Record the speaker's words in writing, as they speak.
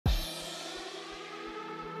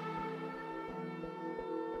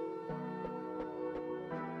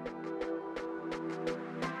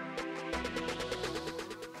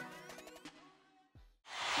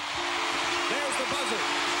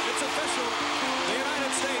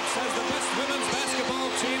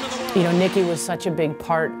You know, Nikki was such a big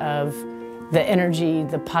part of the energy,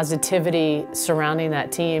 the positivity surrounding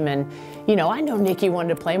that team. And, you know Nikki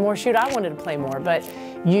wanted to play more. Shoot, I wanted to play more. But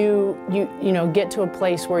you know, get to a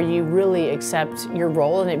place where you really accept your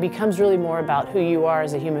role, and it becomes really more about who you are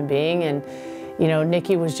as a human being. And, you know,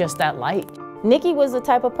 Nikki was just that light. Nikki was the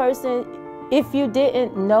type of person, if you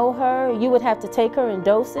didn't know her, you would have to take her in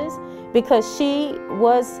doses, because she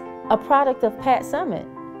was a product of Pat Summitt.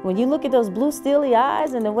 When you look at those blue steely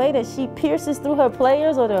eyes and the way that she pierces through her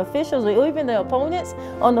players or the officials or even the opponents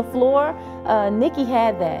on the floor, Nikki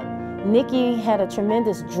had that. Nikki had a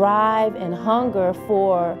tremendous drive and hunger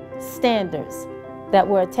for standards that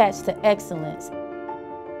were attached to excellence.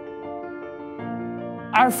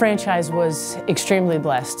 Our franchise was extremely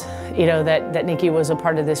blessed, you know, that Nikki was a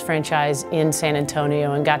part of this franchise in San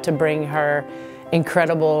Antonio and got to bring her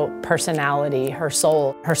incredible personality, her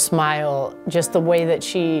soul, her smile, just the way that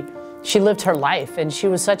she lived her life. And she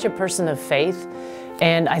was such a person of faith.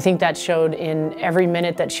 And I think that showed in every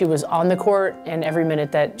minute that she was on the court and every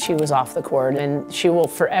minute that she was off the court. And she will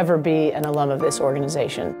forever be an alum of this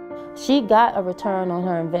organization. She got a return on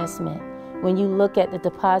her investment when you look at the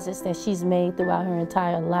deposits that she's made throughout her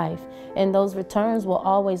entire life. And those returns will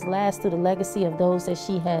always last through the legacy of those that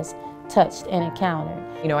she has touched and encountered.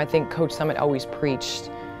 You know, I think Coach Summitt always preached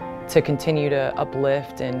to continue to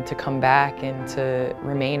uplift and to come back and to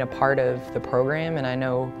remain a part of the program. And I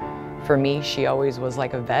know for me, she always was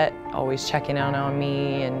like a vet, always checking out on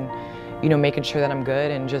me and, you know, making sure that I'm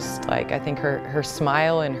good. And just like, I think her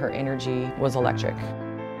smile and her energy was electric.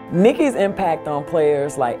 Nikki's impact on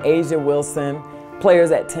players like Asia Wilson,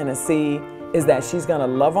 players at Tennessee, is that she's gonna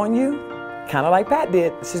love on you, kind of like Pat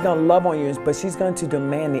did. She's gonna love on you, but she's going to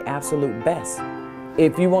demand the absolute best.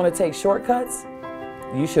 If you wanna take shortcuts,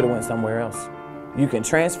 you should have went somewhere else. You can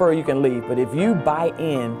transfer, you can leave, but if you buy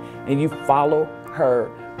in and you follow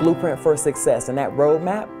her blueprint for success and that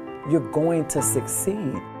roadmap, you're going to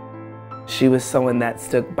succeed. She was someone that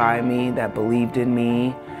stuck by me, that believed in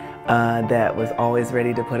me, that was always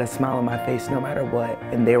ready to put a smile on my face no matter what.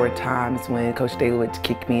 And there were times when Coach Daly would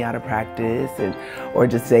kick me out of practice or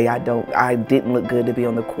just say I didn't look good to be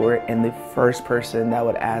on the court, and the first person that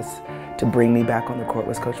would ask to bring me back on the court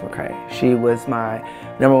was Coach McCray. She was my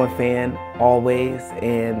 #1 fan always,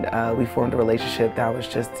 and we formed a relationship that was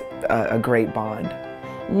just a great bond.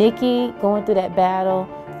 Nikki going through that battle,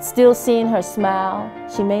 still seeing her smile.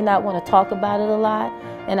 She may not want to talk about it a lot,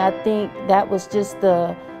 and I think that was just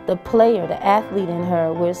the player, the athlete in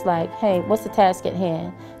her, where it's like, hey, what's the task at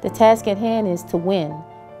hand? The task at hand is to win,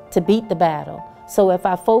 to beat the battle. So if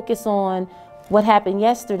I focus on what happened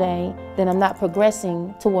yesterday, then I'm not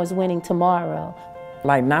progressing towards winning tomorrow.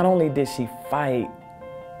 Like, not only did she fight,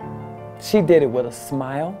 she did it with a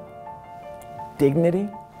smile, dignity,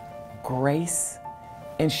 grace,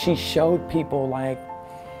 and she showed people, like,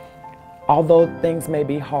 although things may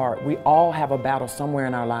be hard, we all have a battle somewhere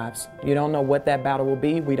in our lives. You don't know what that battle will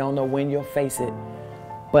be. We don't know when you'll face it.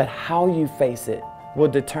 But how you face it will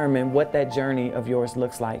determine what that journey of yours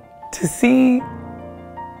looks like. To see,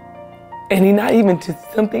 and not even to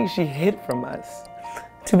something she hid from us,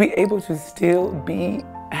 to be able to still be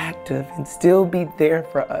active and still be there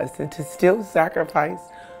for us and to still sacrifice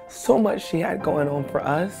so much she had going on for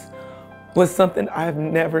us was something I've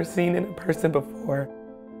never seen in a person before.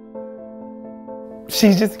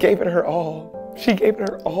 She just gave it her all. She gave it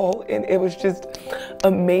her all, and it was just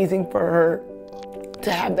amazing for her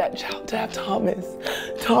to have that child, to have Thomas.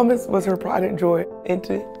 Thomas was her pride and joy, and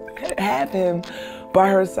to have him by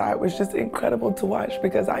her side was just incredible to watch,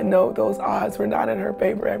 because I know those odds were not in her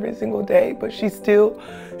favor every single day, but she still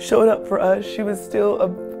showed up for us. She was still a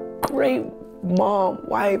great mom,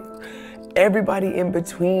 wife, everybody in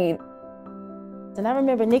between. And I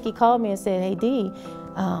remember Nikki called me and said, hey, Dee,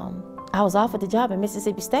 I was offered the job at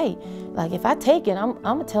Mississippi State. Like, if I take it, I'm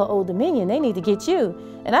gonna tell Old Dominion they need to get you.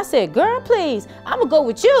 And I said, girl, please, I'm gonna go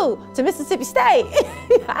with you to Mississippi State.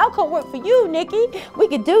 I'll come work for you, Nikki. We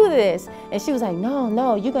could do this. And she was like,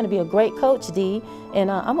 no, you're gonna be a great coach, Dee,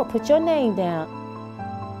 and I'm gonna put your name down.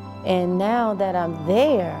 And now that I'm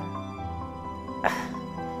there,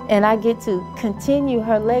 and I get to continue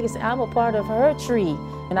her legacy, I'm a part of her tree.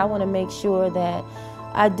 And I wanna make sure that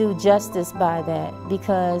I do justice by that,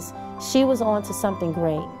 because she was on to something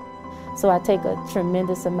great. So I take a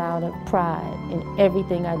tremendous amount of pride in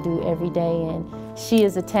everything I do every day, and she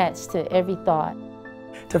is attached to every thought.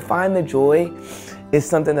 To find the joy is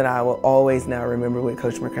something that I will always now remember with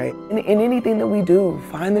Coach McCray. In anything that we do,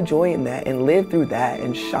 find the joy in that and live through that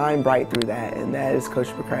and shine bright through that, and that is Coach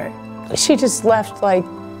McCray. She just left, like,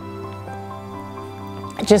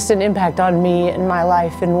 just an impact on me and my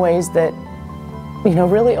life in ways that you know,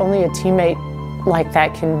 really only a teammate like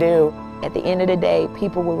that can do. At the end of the day,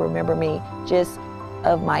 people will remember me just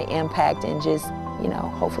of my impact and just, you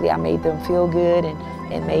know, hopefully I made them feel good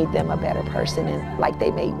and made them a better person and like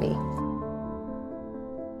they made me.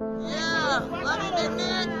 Yeah, love you, big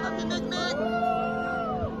man. Love you, big man.